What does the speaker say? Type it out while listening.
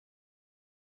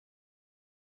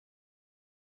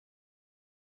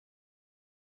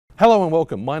Hello and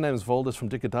welcome. My name is Voldis from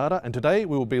Data, and today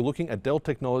we will be looking at Dell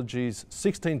Technologies'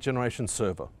 16th generation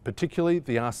server, particularly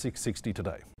the R660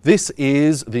 today. This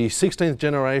is the 16th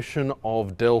generation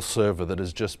of Dell server that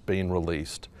has just been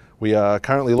released. We are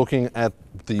currently looking at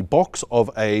the box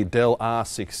of a Dell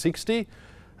R660.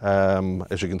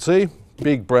 As you can see,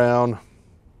 big brown,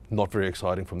 not very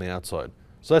exciting from the outside.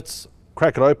 So let's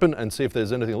crack it open and see if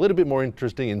there's anything a little bit more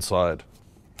interesting inside.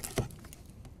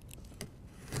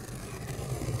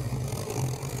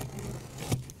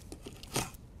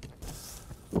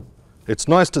 It's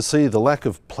nice to see the lack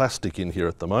of plastic in here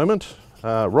at the moment.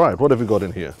 Right, what have we got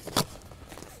in here?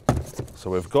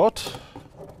 So we've got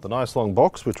the nice long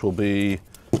box, which will be,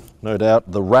 no doubt,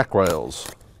 the rack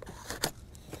rails.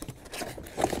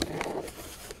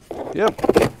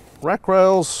 Yep, rack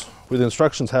rails with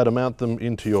instructions how to mount them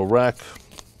into your rack.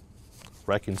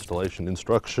 Rack installation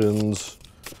instructions.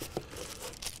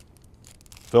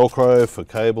 Velcro for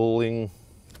cabling.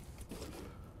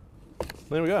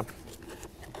 There we go.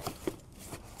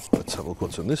 Let's have a look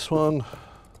what's in this one.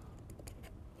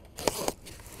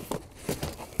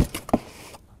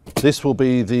 This will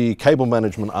be the cable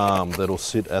management arm that will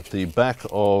sit at the back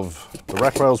of the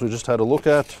rack rails we just had a look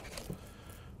at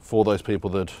for those people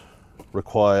that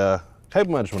require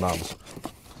cable management arms.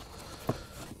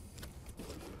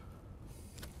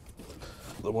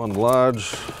 The one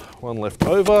large, one left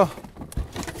over.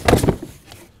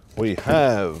 We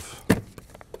have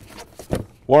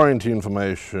warranty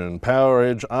information,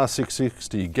 PowerEdge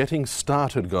R660 Getting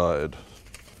Started Guide,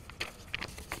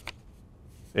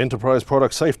 Enterprise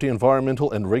Product Safety,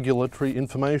 Environmental and Regulatory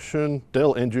Information,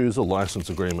 Dell End User License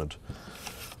Agreement.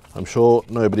 I'm sure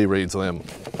nobody reads them.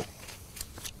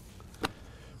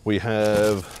 We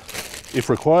have, if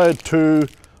required, two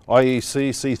IEC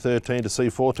C13 to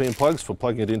C14 plugs for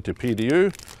plugging it into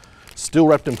PDU. Still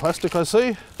wrapped in plastic, I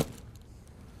see.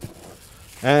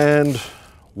 And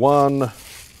one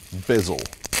bezel.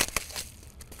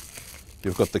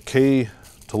 You've got the key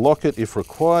to lock it if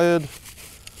required.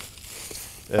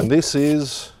 And this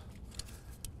is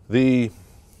the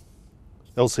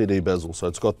LCD bezel. So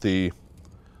it's got the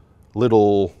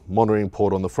little monitoring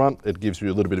port on the front. It gives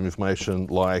you a little bit of information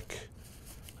like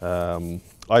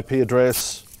IP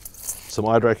address, some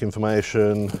iDRAC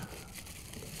information.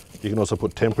 You can also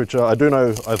put temperature. I do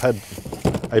know I've had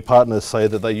a partner say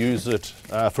that they use it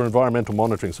for environmental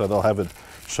monitoring, so they'll have it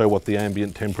show what the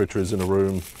ambient temperature is in a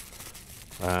room,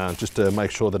 just to make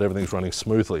sure that everything's running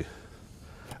smoothly.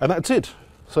 And that's it.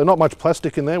 So not much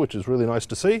plastic in there, which is really nice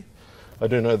to see. I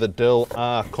do know that Dell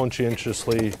are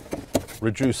conscientiously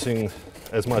reducing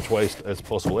as much waste as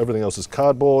possible. Everything else is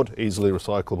cardboard, easily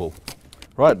recyclable.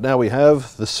 Right, now we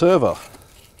have the server.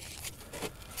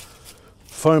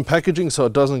 Foam packaging so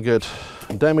it doesn't get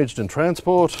damaged in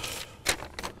transport.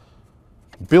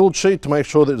 Build sheet to make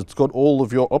sure that it's got all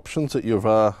of your options that you've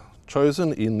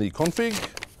chosen in the config.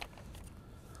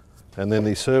 And then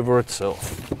the server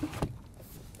itself.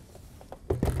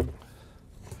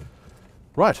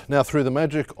 Right, now through the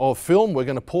magic of film, we're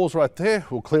going to pause right there.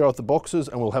 We'll clear out the boxes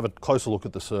and we'll have a closer look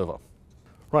at the server.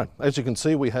 Right, as you can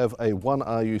see, we have a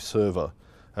 1RU server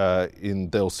in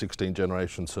Dell's 16th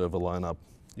generation server lineup.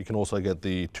 You can also get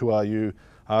the 2RU,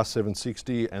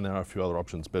 R760, and there are a few other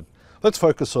options, but let's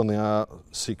focus on the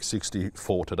R660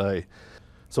 for today.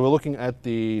 So we're looking at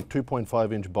the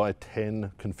 2.5 inch by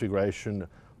 10 configuration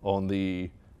on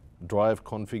the drive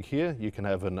config here. You can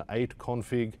have an 8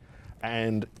 config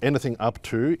and anything up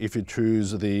to, if you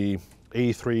choose the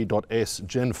E3.S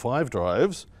Gen 5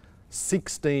 drives,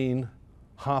 16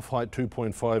 half-height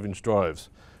 2.5 inch drives,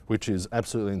 which is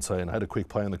absolutely insane. I had a quick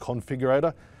play in the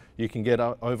configurator. You can get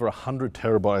over 100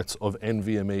 terabytes of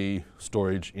NVMe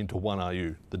storage into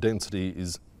 1RU. The density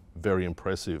is very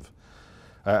impressive.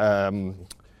 Being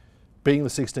the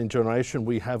 16th generation,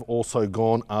 we have also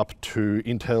gone up to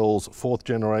Intel's 4th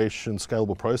generation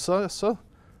scalable processor,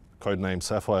 codenamed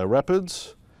Sapphire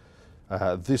Rapids.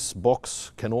 This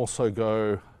box can also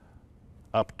go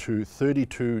up to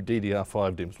 32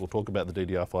 DDR5 DIMMs. We'll talk about the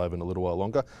DDR5 in a little while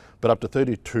longer, but up to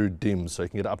 32 DIMMs, so you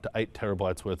can get up to 8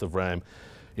 terabytes worth of RAM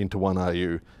into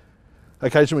 1RU.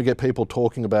 Occasionally we get people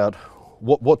talking about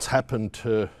what's happened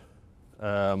to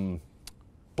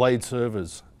blade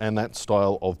servers and that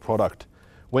style of product.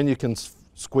 When you can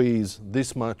squeeze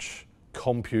this much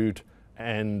compute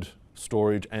and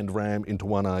storage and RAM into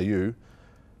 1RU,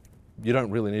 you don't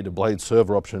really need a blade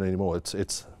server option anymore.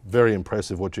 It's very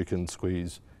impressive what you can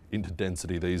squeeze into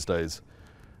density these days.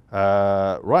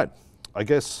 Right, I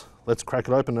guess let's crack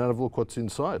it open and have a look what's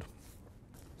inside.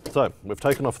 So we've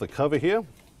taken off the cover here.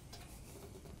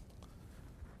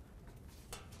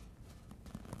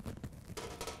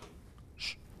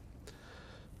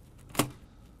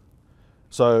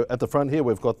 So at the front here,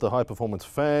 we've got the high performance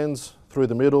fans. Through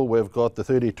the middle, we've got the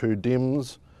 32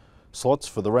 DIMMs slots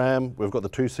for the RAM. We've got the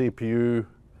 2 CPU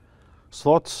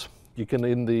slots. You can,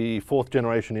 in the 4th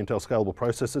generation Intel scalable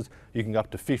processors, you can go up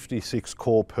to 56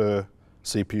 core per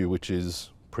CPU, which is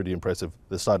pretty impressive.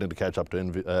 They're starting to catch up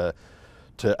to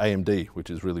AMD, which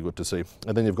is really good to see.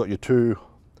 And then you've got your 2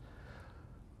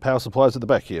 power supplies at the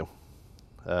back here,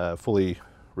 fully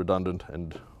redundant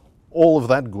and all of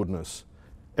that goodness.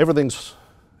 Everything's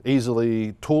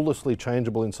easily, toollessly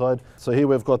changeable inside. So here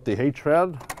we've got the heat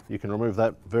shroud. You can remove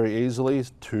that very easily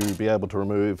to be able to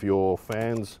remove your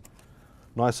fans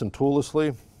nice and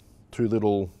toollessly. 2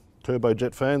 little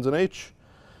turbojet fans in each.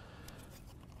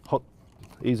 Hot,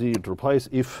 easy to replace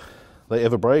if they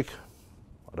ever break.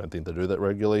 I don't think they do that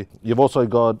regularly. You've also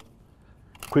got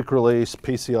quick release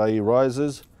PCIe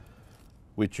risers,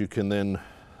 which you can then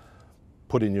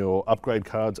put in your upgrade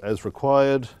cards as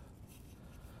required.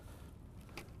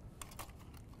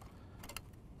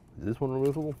 Is this one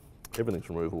removable? Everything's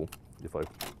removable if I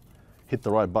hit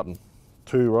the right button.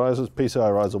 2 risers,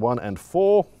 PCI riser 1 and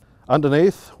 4.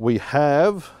 Underneath we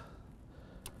have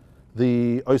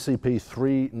the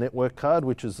OCP3 network card,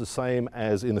 which is the same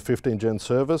as in the 15th gen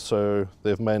server. So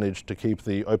they've managed to keep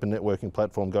the open networking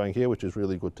platform going here, which is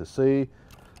really good to see.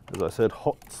 As I said,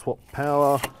 hot swap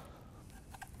power.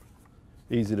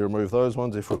 Easy to remove those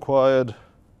ones if required.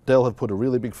 Dell have put a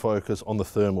really big focus on the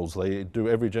thermals. They do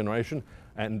every generation,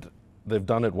 and they've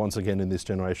done it once again in this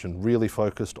generation, really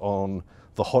focused on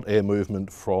the hot air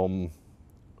movement from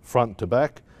front to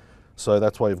back. So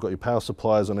that's why you've got your power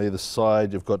supplies on either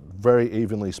side. You've got very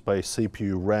evenly spaced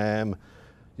CPU, RAM.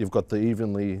 You've got the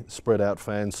evenly spread out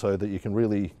fans so that you can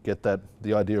really get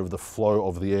the idea of the flow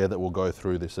of the air that will go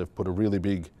through this. They've put a really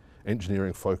big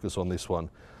engineering focus on this one.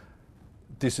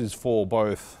 This is for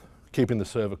both keeping the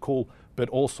server cool, but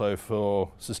also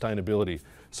for sustainability.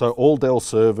 So all Dell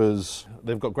servers,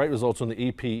 they've got great results on the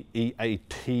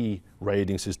EPEAT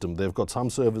rating system. They've got some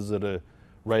servers that are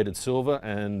rated silver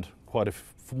and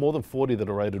more than 40 that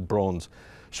are rated bronze,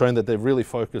 showing that they've really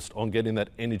focused on getting that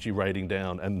energy rating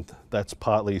down, and that's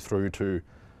partly through to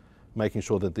making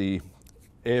sure that the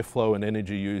airflow and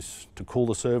energy use to cool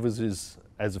the servers is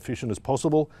as efficient as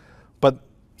possible. But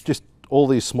just all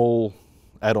these small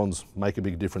add-ons make a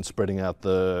big difference, spreading out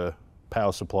the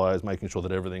power supplies, making sure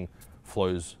that everything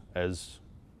flows as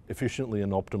efficiently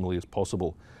and optimally as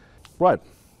possible. Right,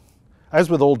 as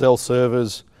with all Dell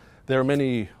servers, there are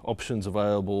many options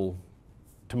available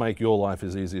to make your life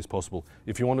as easy as possible.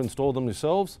 If you want to install them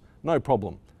yourselves, no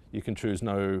problem. You can choose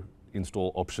no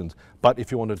install options. But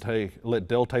if you want to let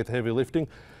Dell take the heavy lifting,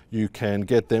 you can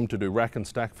get them to do rack and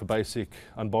stack for basic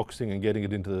unboxing and getting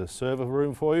it into the server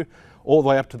room for you, all the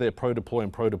way up to their Pro Deploy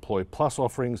and Pro Deploy Plus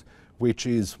offerings, which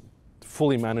is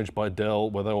fully managed by Dell,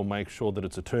 where they will make sure that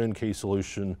it's a turnkey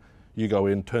solution. You go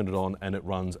in, turn it on, and it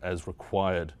runs as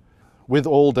required. With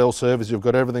all Dell servers, you've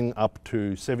got everything up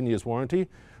to 7 years warranty.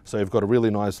 So you've got a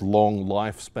really nice long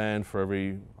lifespan for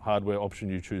every hardware option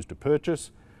you choose to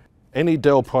purchase. Any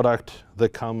Dell product that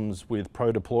comes with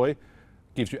Pro Deploy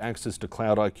gives you access to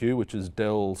Cloud IQ, which is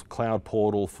Dell's cloud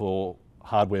portal for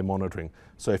hardware monitoring.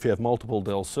 So if you have multiple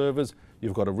Dell servers,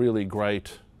 you've got a really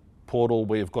great portal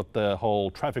where you've got the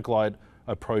whole traffic light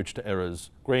approach to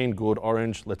errors. Green, good;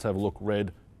 orange, let's have a look;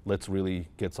 red, let's really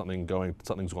get something going,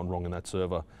 something's gone wrong in that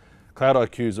server. Cloud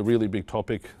IQ is a really big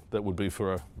topic that would be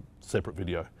for a separate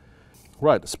video.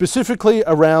 Right, specifically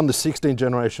around the 16th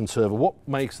generation server, what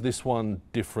makes this one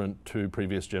different to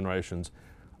previous generations?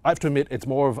 I have to admit, it's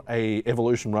more of a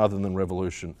evolution rather than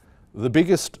revolution. The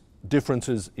biggest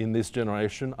differences in this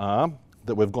generation are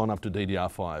that we've gone up to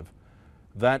DDR5.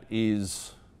 That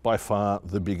is by far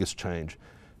the biggest change.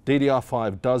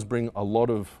 DDR5 does bring a lot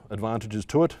of advantages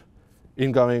to it.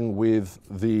 In going with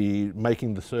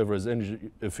making the server as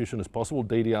energy efficient as possible,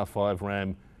 DDR5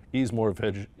 RAM is more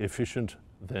efficient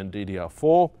than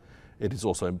DDR4. It is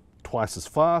also twice as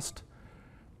fast.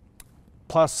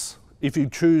 Plus, if you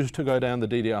choose to go down the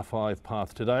DDR5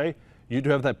 path today, you do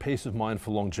have that peace of mind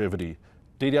for longevity.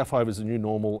 DDR5 is the new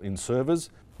normal in servers.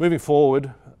 Moving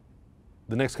forward,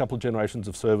 the next couple of generations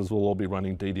of servers will all be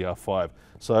running DDR5.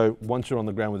 So once you're on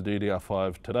the ground with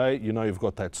DDR5 today, you know you've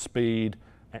got that speed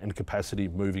and capacity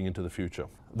moving into the future.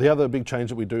 The other big change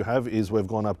that we do have is we've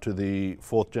gone up to the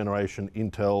 4th generation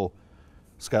Intel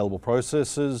scalable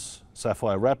processors,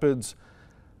 Sapphire Rapids.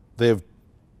 This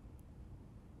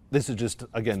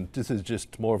is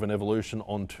just more of an evolution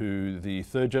onto the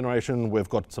 3rd generation. We've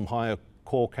got some higher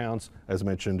core counts, as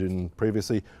mentioned in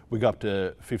previously. We go up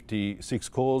to 56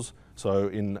 cores. So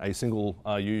in a single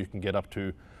RU, you can get up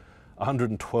to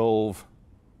 112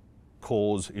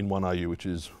 cores in 1RU, which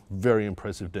is very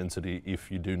impressive density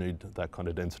if you do need that kind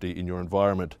of density in your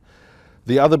environment.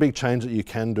 The other big change that you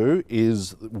can do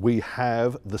is we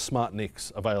have the smart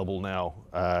NICs available now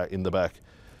in the back.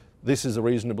 This is a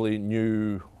reasonably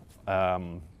new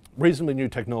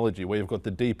technology where you've got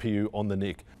the DPU on the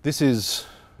NIC. This is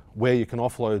where you can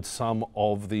offload some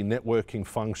of the networking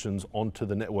functions onto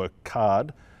the network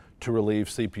card to relieve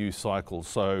CPU cycles.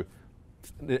 So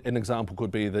an example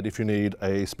could be that if you need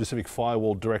a specific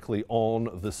firewall directly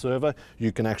on the server,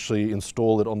 you can actually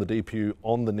install it on the DPU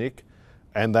on the NIC,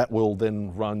 and that will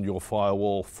then run your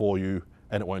firewall for you,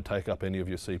 and it won't take up any of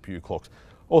your CPU clocks.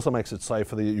 Also makes it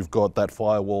safer that you've got that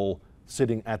firewall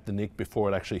sitting at the NIC before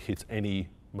it actually hits any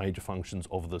major functions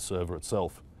of the server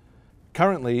itself.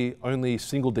 Currently, only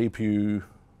single DPU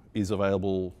is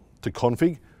available to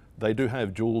config. They do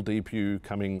have dual DPU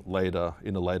coming later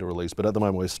in a later release, but at the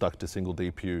moment we're stuck to single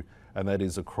DPU, and that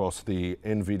is across the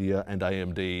NVIDIA and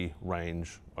AMD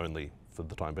range only for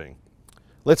the time being.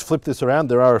 Let's flip this around.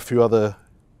 There are a few other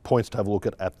points to have a look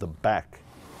at the back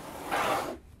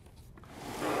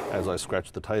as I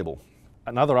scratch the table.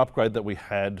 Another upgrade that we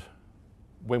had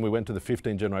when we went to the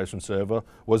 15th generation server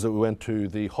was that we went to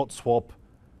the hot swap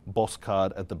boss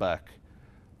card at the back.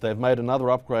 They've made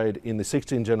another upgrade in the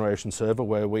 16th generation server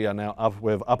where we've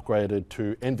upgraded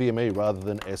to NVMe rather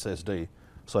than SSD.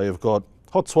 So you've got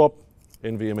hot swap,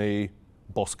 NVMe,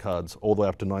 boss cards all the way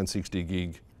up to 960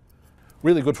 gig.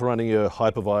 Really good for running your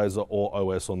hypervisor or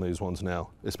OS on these ones now,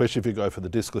 especially if you go for the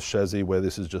diskless chassis where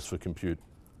this is just for compute.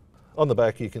 On the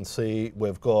back you can see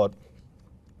we've got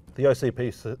the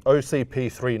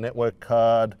OCP3 network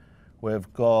card,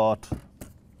 we've got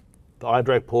the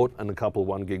iDRAC port and a couple of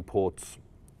 1 gig ports,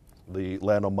 the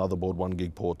LAN on motherboard 1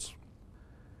 gig ports.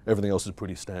 Everything else is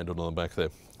pretty standard on the back there.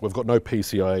 We've got no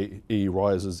PCIe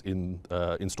risers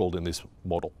installed in this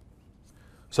model.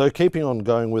 So keeping on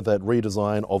going with that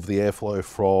redesign of the airflow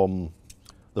from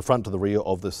the front to the rear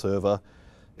of the server,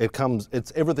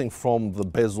 it's everything from the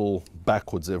bezel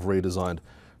backwards they've redesigned.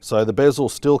 So the bezel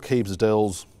still keeps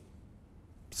Dell's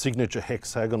signature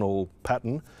hexagonal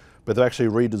pattern, but they've actually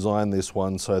redesigned this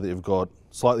one so that you've got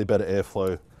slightly better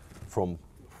airflow from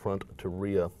front to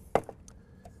rear.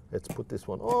 Let's put this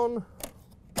one on.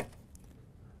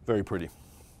 Very pretty.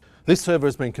 This server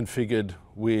has been configured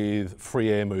with free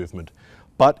air movement.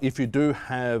 But if you do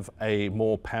have a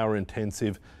more power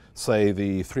intensive, say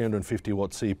the 350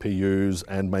 watt CPUs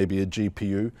and maybe a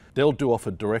GPU, Dell do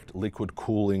offer direct liquid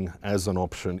cooling as an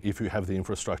option if you have the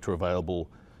infrastructure available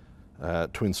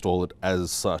to install it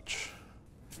as such.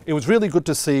 It was really good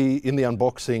to see in the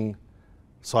unboxing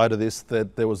side of this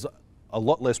that there was a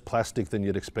lot less plastic than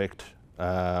you'd expect,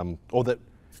 or that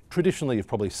traditionally you've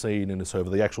probably seen in a server.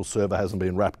 The actual server hasn't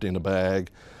been wrapped in a bag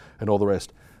and all the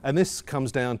rest. And this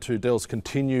comes down to Dell's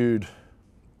continued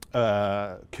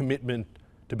commitment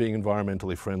to being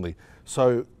environmentally friendly.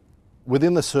 So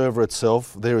within the server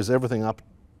itself, there is everything up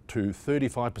to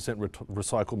 35%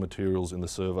 recycled materials in the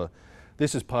server.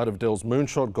 This is part of Dell's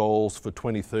moonshot goals for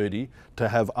 2030 to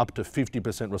have up to 50%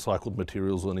 recycled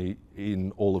materials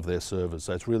in all of their servers.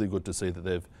 So it's really good to see that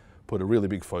they've put a really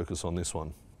big focus on this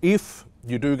one. If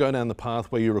you do go down the path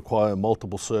where you require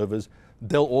multiple servers,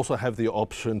 Dell also have the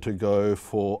option to go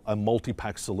for a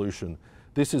multi-pack solution.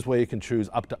 This is where you can choose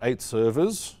up to 8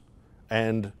 servers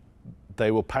and they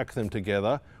will pack them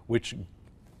together, which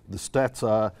the stats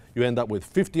are you end up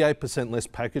with 58% less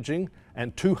packaging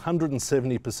and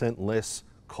 270% less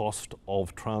cost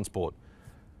of transport.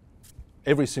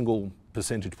 Every single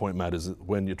percentage point matters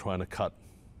when you're trying to cut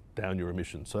down your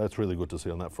emissions. So that's really good to see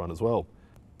on that front as well.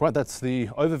 Right, that's the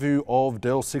overview of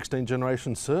Dell's 16th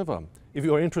generation server. If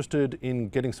you're interested in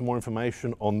getting some more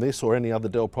information on this or any other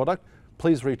Dell product,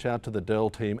 please reach out to the Dell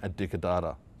team at Dicker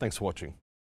Data. Thanks for watching.